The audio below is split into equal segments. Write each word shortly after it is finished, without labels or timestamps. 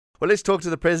Well, let's talk to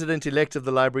the President-Elect of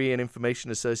the Library and Information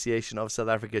Association of South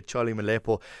Africa, Charlie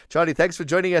Molepo. Charlie, thanks for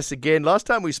joining us again. Last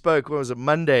time we spoke, when was it,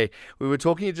 Monday, we were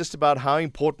talking just about how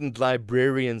important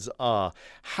librarians are.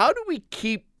 How do we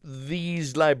keep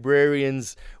these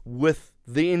librarians with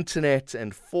the internet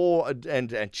and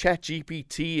chat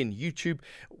GPT and YouTube?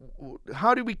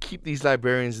 How do we keep these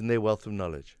librarians in their wealth of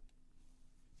knowledge?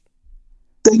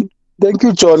 Thank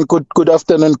you, John. Good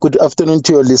afternoon. Good afternoon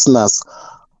to your listeners.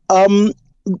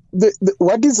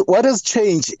 What has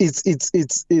changed? It's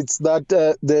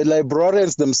that the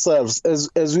librarians themselves,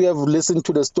 as we have listened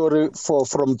to the story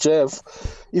from Jeff,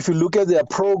 if you look at their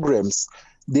programs,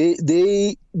 there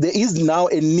is now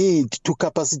a need to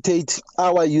capacitate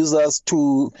our users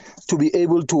to be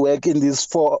able to work in this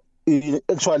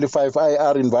actually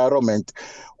 5IR environment,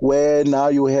 where now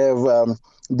you have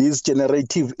this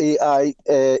generative AI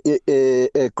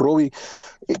growing.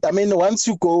 I mean, once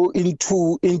you go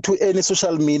into any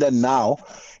social media now,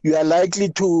 you are likely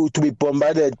to be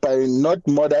bombarded by not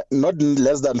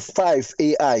less than 5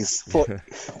 AIs for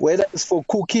whether it's for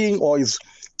cooking or it's.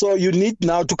 So you need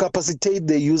now to capacitate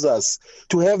the users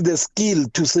to have the skill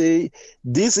to say,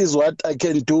 this is what I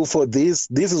can do for this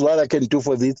is what I can do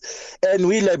for this. And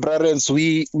we librarians,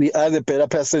 we are the better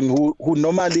person who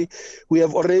normally we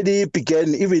have already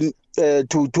begun even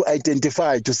to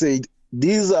identify, to say,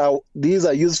 these are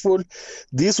useful.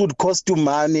 This would cost you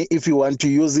money if you want to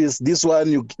use this. This one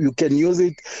you can use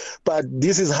it, but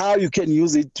this is how you can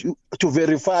use it to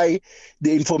verify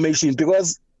the information,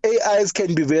 because AIs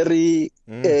can be very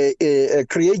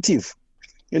creative.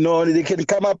 You know, they can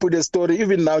come up with a story.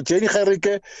 Even now, Jenny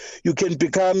Harike, you can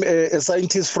become a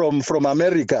scientist from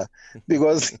America,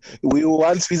 because we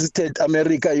once visited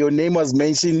America. Your name was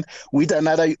mentioned with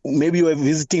another. Maybe you were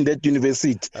visiting that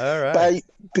university. All right.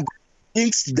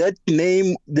 Thinks that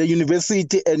name, the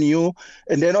university, and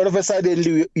then all of a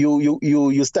sudden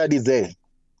you study there.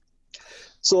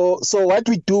 So what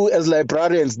we do as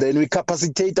librarians, then we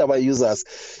capacitate our users.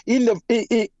 When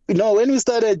we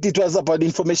started, it was about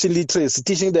information literacy,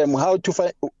 teaching them how to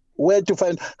find, where to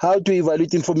find, how to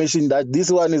evaluate information, that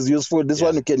this one is useful, this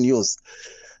one you can use.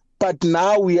 But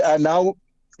now we are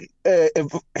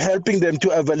helping them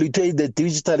to evaluate the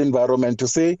digital environment, to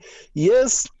say,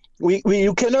 yes,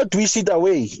 you cannot wish it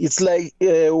away. It's like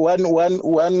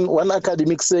one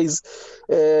academic says,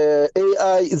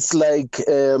 AI is like.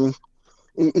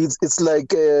 It's like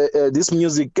this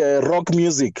music, rock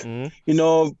music. You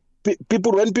know,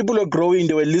 when people are growing,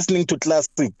 they were listening to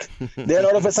classic. Then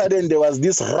all of a sudden there was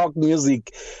this rock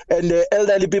music, and the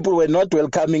elderly people were not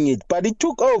welcoming it, but it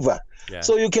took over. Yeah.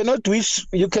 So you cannot wish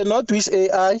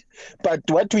AI, but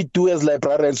what we do as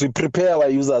librarians, we prepare our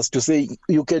users to say,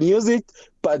 you can use it,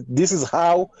 but this is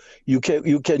how you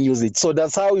can use it. So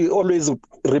that's how we always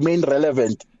remain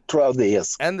relevant throughout the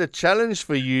years. And the challenge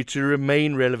for you to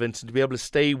remain relevant and to be able to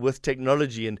stay with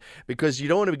technology, and because you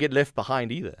don't want to get left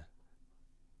behind either.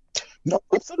 No,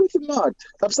 absolutely not.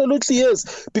 Absolutely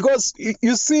yes. Because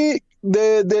you see,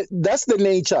 that's the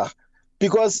nature.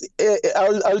 Because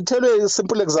I'll tell you a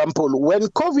simple example. When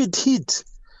COVID hit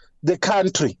the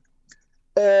country,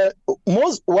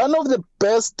 one of the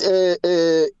best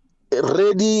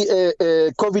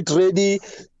COVID-ready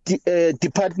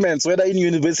departments, whether in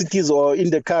universities or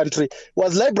in the country,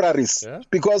 was libraries,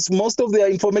 because most of their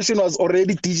information was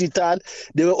already digital.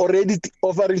 They were already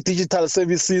offering digital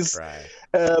services. Right.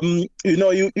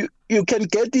 You can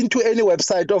get into any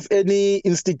website of any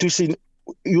institution.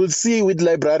 You'll see with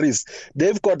libraries,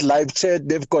 they've got live chat,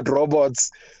 they've got robots,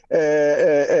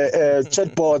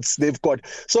 chatbots. They've got.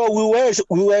 So we were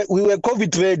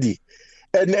COVID ready.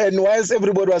 And whilst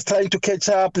everybody was trying to catch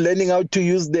up, learning how to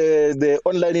use the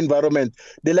online environment,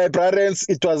 the librarians,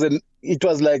 it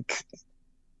was like,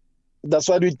 that's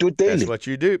what we do daily. That's what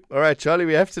you do. All right, Charlie,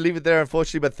 we have to leave it there,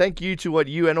 unfortunately, but thank you to what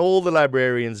you and all the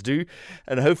librarians do,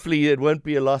 and hopefully it won't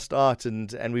be a lost art,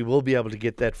 and we will be able to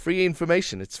get that free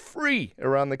information. It's free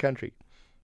around the country.